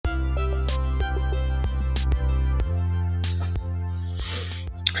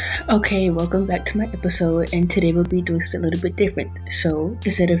Okay, welcome back to my episode, and today we'll be doing something a little bit different. So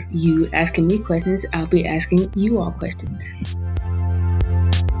instead of you asking me questions, I'll be asking you all questions.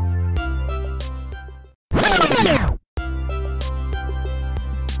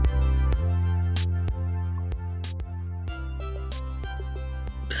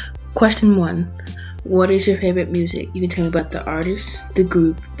 Question 1. What is your favorite music? You can tell me about the artist, the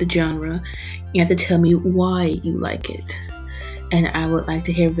group, the genre. You have to tell me why you like it. And I would like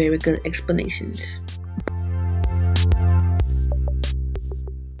to hear very good explanations.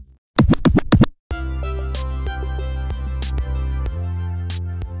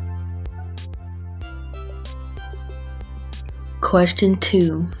 Question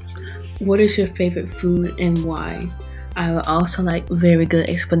 2. What is your favorite food and why? I would also like very good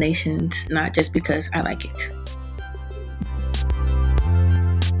explanations, not just because I like it.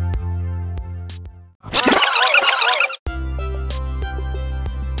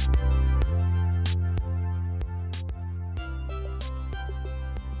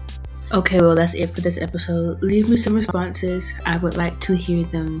 Okay, well, that's it for this episode. Leave me some responses. I would like to hear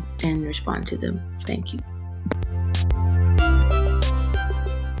them and respond to them. Thank you.